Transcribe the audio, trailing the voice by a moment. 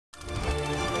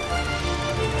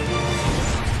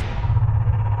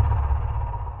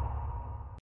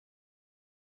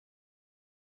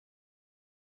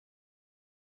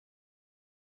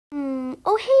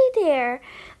Oh, hey there!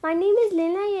 My name is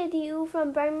Linn Latt Yati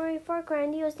from Brainworks for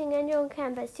Grandiose Annual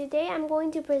Campus. Today I'm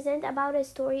going to present about a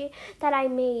story that I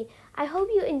made. I hope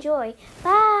you enjoy.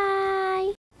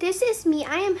 Bye! This is me.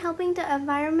 I am helping the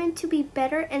environment to be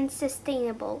better and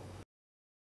sustainable.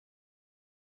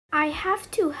 I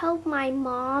have to help my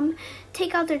mom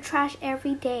take out the trash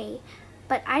every day,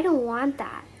 but I don't want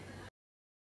that.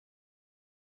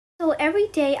 So every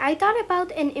day I thought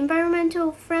about an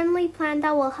environmental friendly plan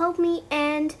that will help me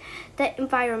and the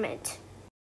environment.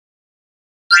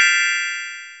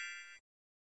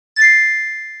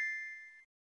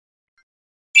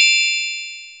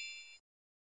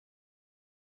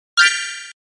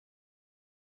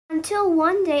 Until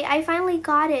one day I finally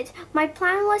got it. My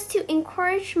plan was to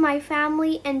encourage my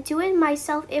family and do it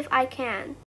myself if I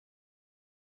can.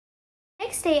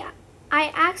 Next day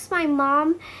I asked my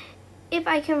mom if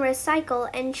I can recycle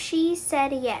and she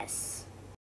said yes.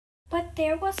 But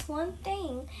there was one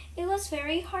thing. It was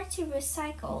very hard to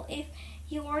recycle if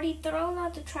you already thrown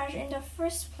out the trash in the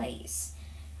first place.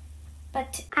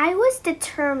 But I was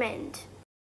determined.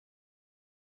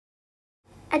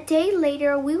 A day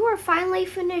later, we were finally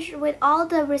finished with all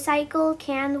the recycle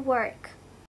can work.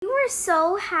 We were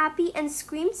so happy and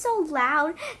screamed so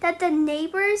loud that the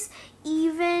neighbors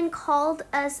even called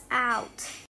us out.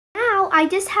 Now I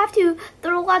just have to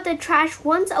throw out the trash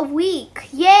once a week.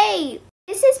 Yay!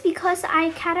 This is because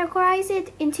I categorize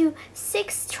it into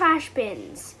 6 trash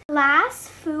bins: glass,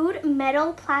 food,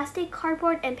 metal, plastic,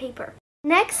 cardboard, and paper.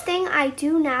 Next thing I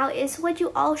do now is what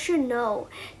you all should know: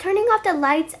 turning off the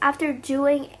lights after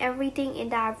doing everything in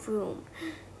that room.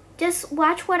 Just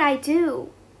watch what I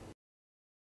do.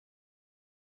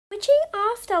 Switching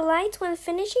off the lights when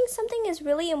finishing something is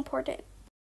really important.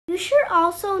 You should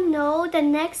also know the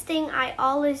next thing I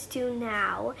always do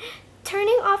now: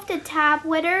 turning off the tap,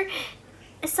 whether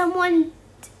someone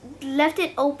left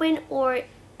it open or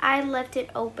I left it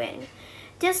open.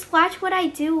 Just watch what I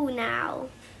do now.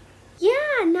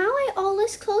 Yeah, now I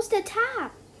always close the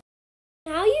tap.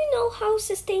 Now you know how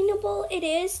sustainable it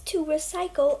is to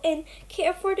recycle and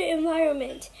care for the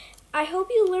environment. I hope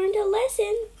you learned a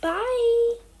lesson.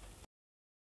 Bye!